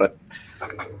nationally, but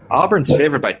Auburn's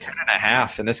favored by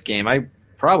 10.5 in this game. I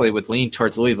probably would lean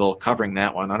towards Louisville covering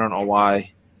that one. I don't know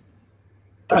why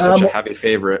they're such a heavy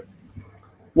favorite.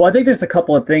 Well, I think there's a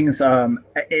couple of things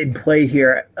in play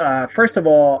here. First of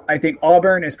all, I think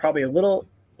Auburn is probably a little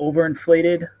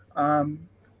overinflated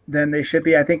than they should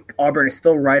be. I think Auburn is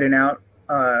still riding out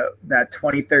that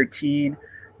 2013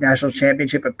 national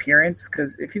championship appearance,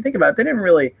 because if you think about it, they didn't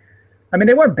really –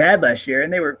 they weren't bad last year,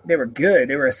 and they were good.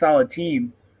 They were a solid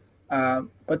team.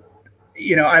 But,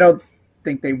 I don't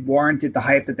think they warranted the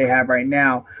hype that they have right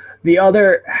now. The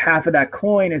other half of that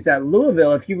coin is that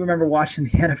Louisville, if you remember watching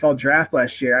the NFL draft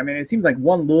last year, it seems like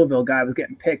one Louisville guy was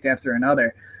getting picked after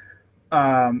another.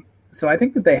 So I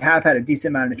think that they have had a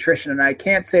decent amount of attrition, and I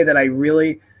can't say that I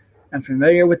really am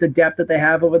familiar with the depth that they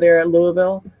have over there at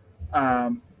Louisville.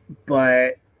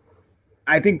 But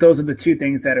I think those are the two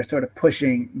things that are sort of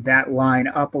pushing that line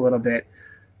up a little bit.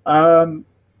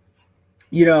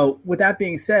 With that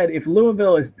being said, if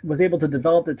Louisville was able to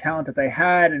develop the talent that they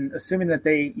had, and assuming that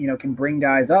they, can bring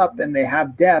guys up and they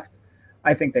have depth,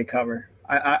 I think they cover.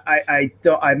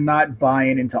 I'm not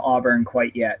buying into Auburn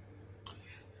quite yet.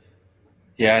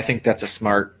 Yeah, I think that's a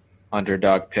smart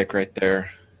underdog pick right there,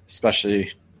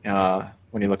 especially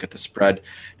when you look at the spread.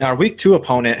 Now, our Week 2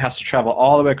 opponent has to travel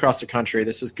all the way across the country.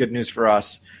 This is good news for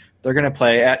us. They're going to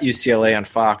play at UCLA on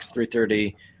Fox,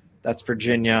 3:30. That's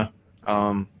Virginia.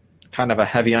 Kind of a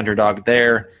heavy underdog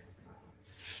there.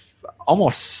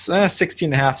 Almost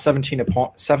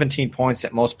 16.5, 17 points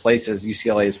at most places.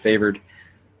 UCLA is favored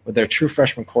with their true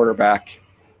freshman quarterback.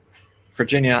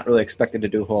 Virginia not really expected to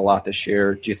do a whole lot this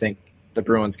year. Do you think the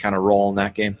Bruins kind of roll in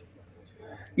that game?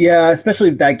 Yeah,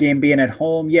 especially that game being at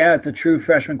home. Yeah, it's a true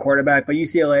freshman quarterback, but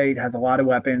UCLA has a lot of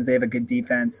weapons. They have a good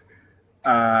defense.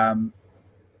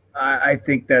 I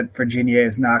think that Virginia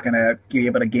is not going to be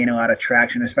able to gain a lot of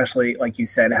traction, especially, like you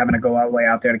said, having to go all the way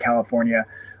out there to California,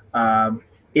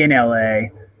 in LA.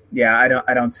 Yeah,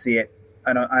 I don't see it.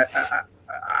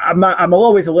 I'm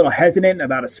always a little hesitant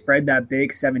about a spread that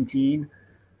big, 17,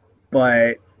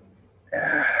 but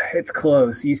it's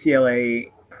close.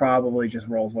 UCLA probably just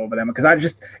rolls over them, because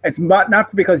it's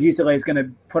not because UCLA is going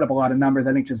to put up a lot of numbers.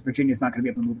 I think just Virginia's not going to be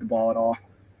able to move the ball at all.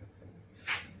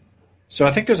 So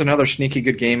I think there's another sneaky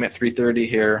good game at 3:30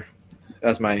 here,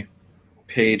 as my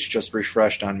page just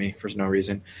refreshed on me for no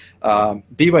reason.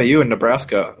 BYU and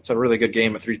Nebraska. It's a really good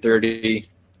game at 3:30.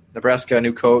 Nebraska,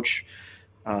 new coach,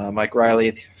 Mike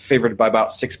Riley, favored by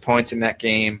about 6 points in that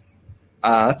game.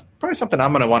 That's probably something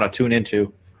I'm going to want to tune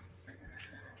into.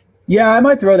 Yeah, I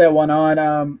might throw that one on.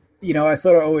 I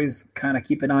sort of always kind of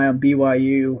keep an eye on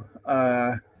BYU,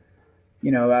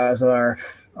 as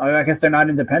I guess they're not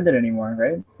independent anymore,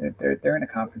 right? They're in a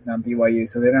conference now, BYU,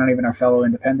 so they're not even our fellow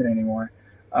independent anymore.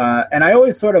 And I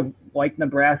always sort of like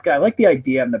Nebraska. I like the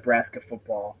idea of Nebraska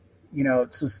football.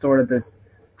 It's just sort of this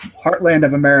heartland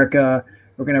of America.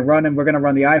 We're going to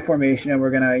run the I formation, and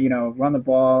we're going to, run the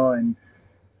ball, and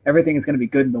everything is going to be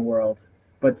good in the world.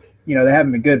 But, they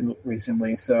haven't been good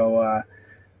recently, so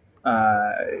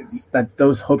that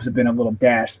those hopes have been a little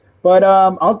dashed. But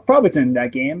I'll probably tune in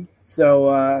that game. So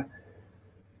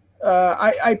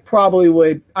I probably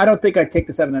would. I don't think I'd take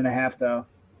the 7.5 though.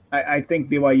 I think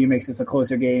BYU makes this a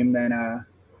closer game than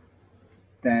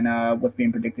what's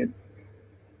being predicted.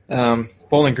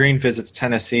 Bowling Green visits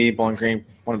Tennessee. Bowling Green,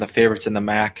 one of the favorites in the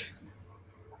MAC.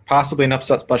 Possibly an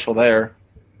upset special there.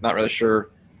 Not really sure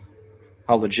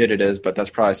how legit it is, but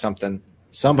that's probably something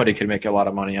somebody could make a lot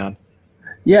of money on.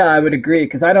 Yeah, I would agree,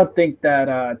 because I don't think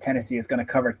that Tennessee is going to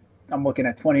cover. I'm looking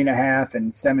at 20.5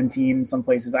 and 17 in some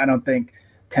places. I don't think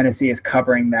Tennessee is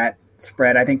covering that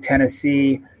spread. I think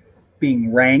Tennessee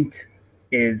being ranked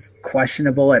is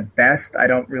questionable at best. I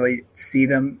don't really see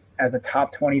them as a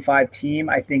top 25 team.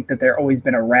 I think that they've always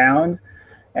been around,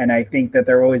 and I think that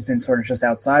they've always been sort of just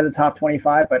outside the top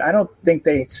 25, but I don't think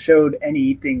they showed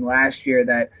anything last year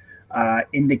that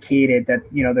indicated that,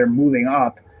 they're moving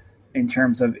up in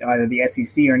terms of either the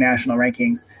SEC or national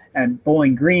rankings. And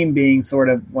Bowling Green being sort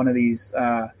of one of these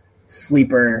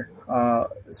sleeper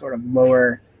sort of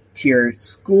lower tier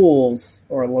schools,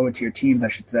 or lower tier teams, I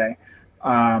should say.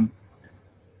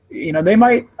 They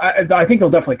might. I think they'll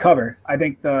definitely cover. I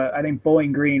think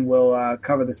Bowling Green will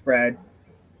cover the spread,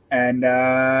 and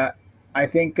I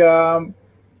think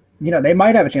they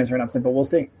might have a chance for an upset, but we'll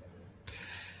see.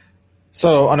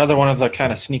 So another one of the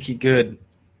kind of sneaky good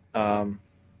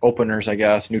openers, I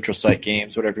guess, neutral site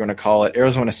games, whatever you want to call it.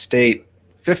 Arizona State,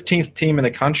 15th team in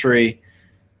the country.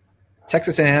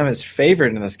 Texas A&M is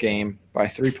favored in this game by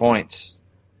 3 points.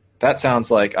 That sounds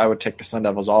like I would take the Sun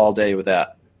Devils all day with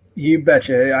that. You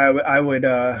betcha. I would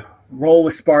roll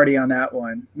with Sparty on that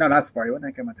one. No, not Sparty. What the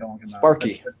heck am I talking about?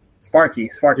 Sparky.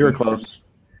 You were close.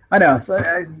 I know.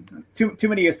 So, too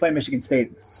many years playing Michigan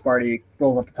State. Sparty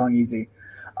rolls off the tongue easy.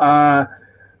 Yeah,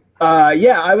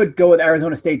 I would go with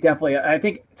Arizona State definitely. I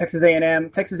think Texas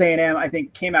A&M, I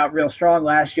think came out real strong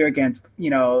last year against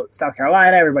South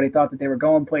Carolina. Everybody thought that they were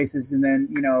going places, and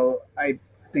then I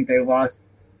think they lost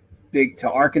big to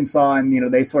Arkansas,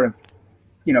 and they sort of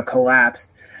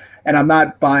collapsed. And I'm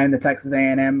not buying the Texas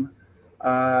A&M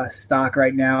stock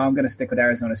right now. I'm going to stick with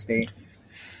Arizona State.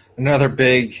 Another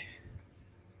big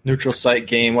neutral site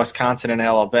game, Wisconsin and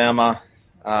Alabama.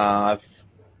 I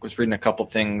was reading a couple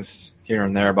things here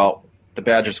and there about the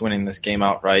Badgers winning this game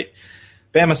outright.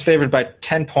 Bama's favored by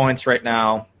 10 points right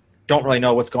now. Don't really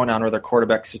know what's going on with their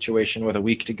quarterback situation with a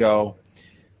week to go.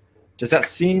 Does that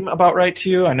seem about right to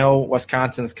you? I know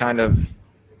Wisconsin's kind of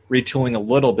retooling a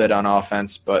little bit on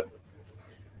offense, but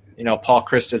Paul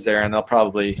Chryst is there, and they'll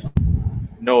probably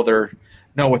know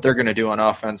what they're going to do on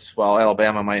offense, while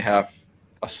Alabama might have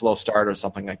a slow start or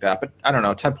something like that. But I don't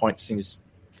know. 10 points seems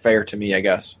fair to me, I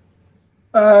guess.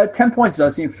 10 points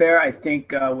does seem fair. I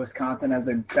think Wisconsin has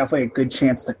definitely a good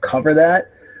chance to cover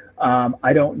that.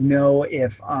 I don't know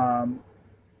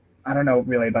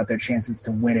really about their chances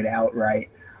to win it outright.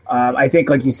 I think,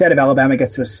 like you said, if Alabama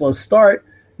gets to a slow start,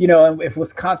 if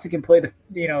Wisconsin can play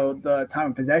the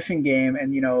time of possession game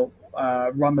and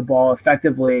run the ball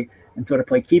effectively and sort of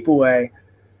play keep away,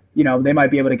 they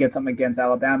might be able to get something against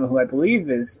Alabama, who I believe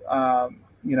is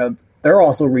they're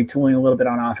also retooling a little bit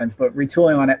on offense, but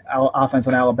retooling on offense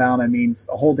on Alabama means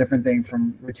a whole different thing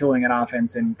from retooling an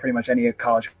offense in pretty much any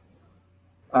college.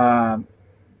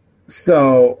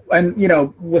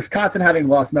 Wisconsin having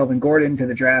lost Melvin Gordon to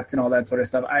the draft and all that sort of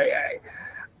stuff,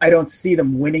 I don't see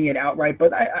them winning it outright,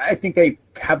 but I think they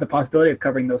have the possibility of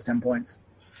covering those 10 points.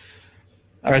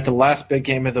 All right, the last big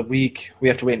game of the week, we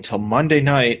have to wait until Monday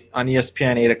night on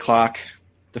ESPN, 8 o'clock.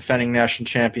 Defending national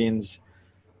champions,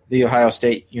 the Ohio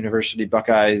State University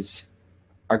Buckeyes,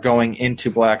 are going into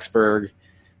Blacksburg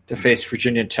to face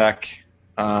Virginia Tech.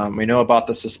 We know about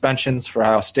the suspensions for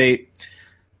Ohio State.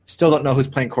 Still don't know who's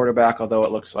playing quarterback, although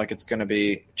it looks like it's going to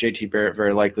be J.T. Barrett,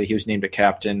 very likely. He was named a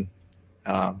captain.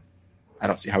 I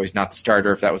don't see how he's not the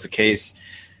starter if that was the case.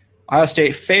 Ohio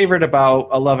State favored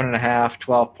about 11.5,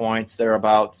 12 points,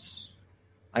 thereabouts.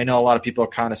 I know a lot of people are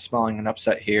kind of smelling an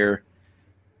upset here.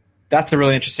 That's a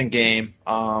really interesting game.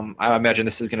 I imagine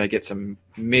this is going to get some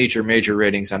major, major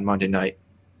ratings on Monday night.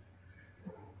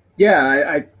 Yeah,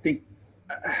 I think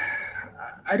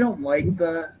I don't like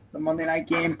the Monday night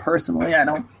game personally. I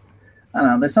don't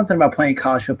know. There's something about playing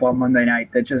college football Monday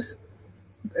night that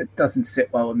it doesn't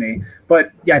sit well with me.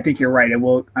 But yeah, I think you're right. It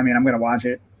will. I mean, I'm going to watch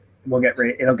it. It'll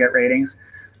get ratings.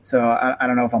 So I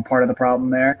don't know if I'm part of the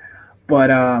problem there, but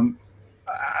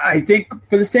I think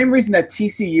for the same reason that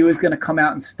TCU is going to come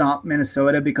out and stomp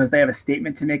Minnesota because they have a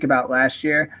statement to make about last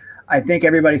year. I think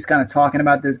everybody's kind of talking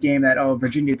about this game that,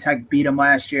 Virginia Tech beat them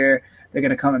last year. They're going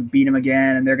to come and beat them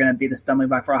again, and they're going to be the stumbling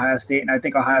block for Ohio State. And I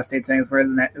think Ohio State's saying we're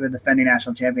the defending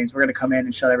national champions. We're going to come in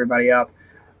and shut everybody up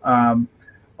on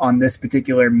this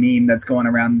particular meme that's going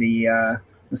around the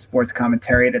sports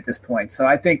commentariat at this point. So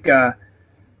I think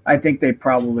they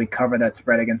probably cover that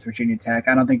spread against Virginia Tech.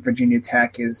 I don't think Virginia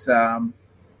Tech has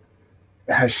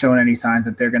shown any signs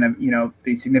that they're going to,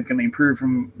 be significantly improved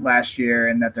from last year,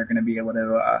 and that they're going to be able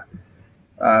to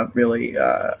really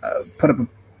put up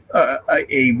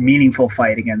a meaningful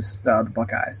fight against the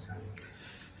Buckeyes.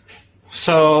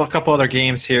 So a couple other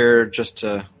games here, just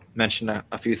to mention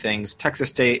a few things. Texas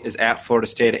State is at Florida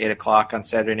State at 8 o'clock on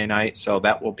Saturday night, so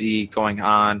that will be going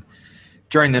on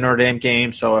during the Notre Dame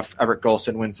game. So if Everett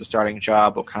Golson wins the starting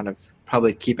job, we'll kind of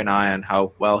probably keep an eye on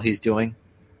how well he's doing.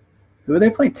 Who are they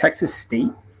playing? Texas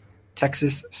State?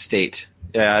 Texas State.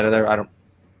 Yeah, I don't.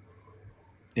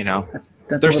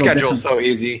 That's their schedule's so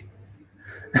easy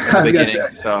in the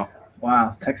beginning. So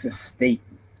wow, Texas State.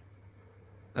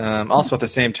 Also at the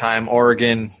same time,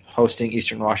 Oregon hosting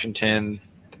Eastern Washington.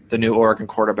 The new Oregon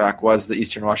quarterback was the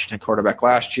Eastern Washington quarterback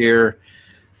last year.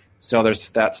 So there's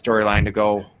that storyline to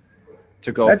go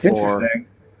That's for. Interesting.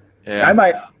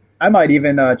 Yeah. I might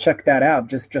even check that out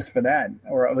just for that,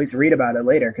 or at least read about it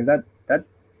later, because that's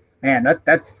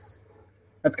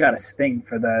got a sting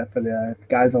for the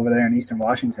guys over there in Eastern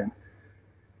Washington.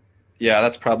 Yeah,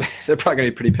 they're probably going to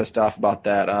be pretty pissed off about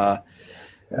that.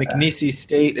 McNeese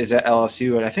State is at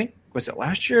LSU, and I think, was it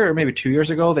last year or maybe 2 years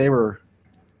ago, they were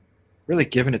really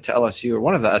giving it to LSU or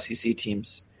one of the SEC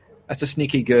teams. That's a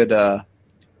sneaky good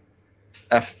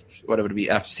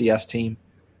FCS team.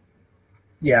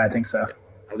 Yeah, I think so.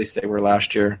 At least they were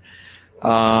last year.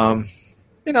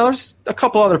 There's a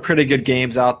couple other pretty good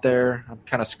games out there. I'm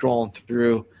kind of scrolling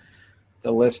through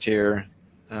the list here.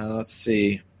 Let's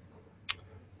see.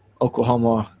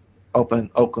 Oklahoma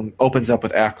opens up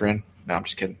with Akron. No, I'm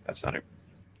just kidding. That's not an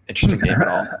interesting game at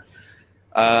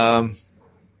all.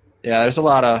 There's a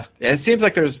lot of – it seems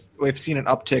like we've seen an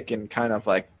uptick in kind of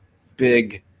like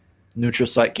big neutral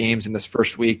site games in this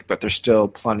first week, but there's still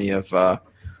plenty of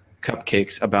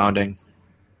cupcakes abounding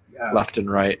left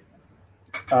and right.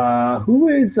 Who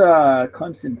is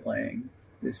Clemson playing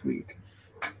this week?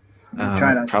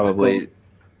 Probably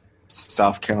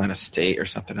South Carolina State or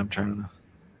something.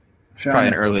 It's probably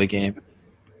an early game.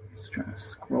 Just trying to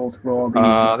scroll through all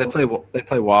these. They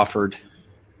play Wofford.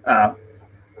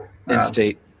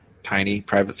 In-state, tiny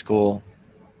private school.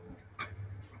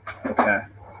 Okay.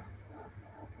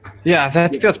 Yeah, I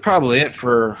think that's probably it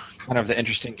for kind of the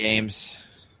interesting games.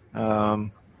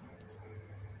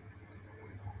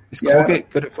 Is Colgate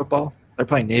good at football? They're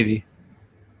playing Navy.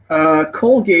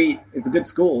 Colgate is a good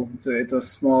school. It's a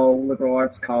small liberal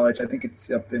arts college. I think it's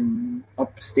up in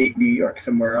upstate New York,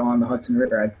 somewhere along the Hudson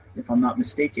River, if I'm not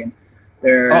mistaken.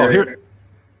 Here.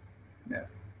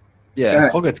 Yeah,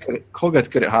 Colgate's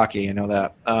good at hockey. I know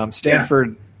that.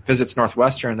 Stanford visits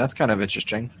Northwestern. That's kind of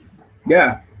interesting.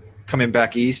 Yeah. Coming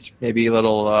back east, maybe a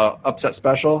little upset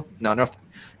special. No,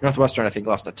 Northwestern, I think,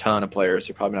 lost a ton of players.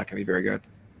 They're probably not going to be very good.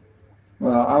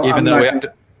 Well,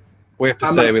 we have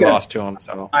to say we lost to them.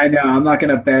 So I know. I'm not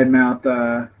going to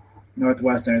badmouth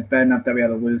Northwestern. It's bad enough that we had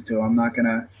to lose to them. I'm not going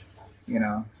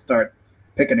to, start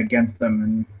picking against them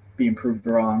and being proved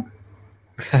wrong.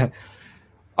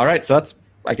 All right, so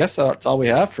I guess that's all we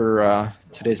have for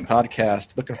today's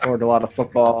podcast. Looking forward to a lot of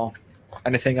football.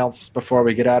 Anything else before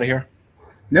we get out of here?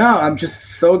 No, I'm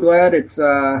just so glad it's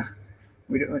no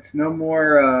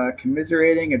more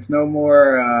commiserating. It's no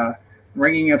more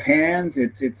wringing of hands.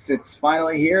 It's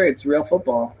finally here. It's real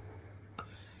football.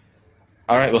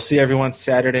 All right, we'll see everyone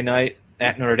Saturday night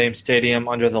at Notre Dame Stadium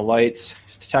under the lights.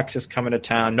 Texas coming to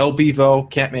town. No Bevo,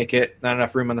 can't make it. Not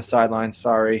enough room on the sidelines.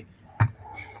 Sorry.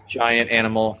 Giant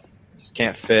animal, just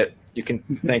can't fit. You can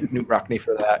thank Knute Rockne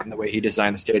for that and the way he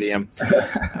designed the stadium.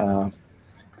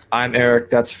 I'm Eric.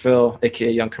 That's Phil,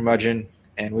 a.k.a. Young Curmudgeon,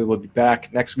 and we will be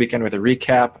back next weekend with a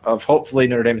recap of hopefully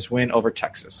Notre Dame's win over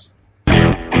Texas.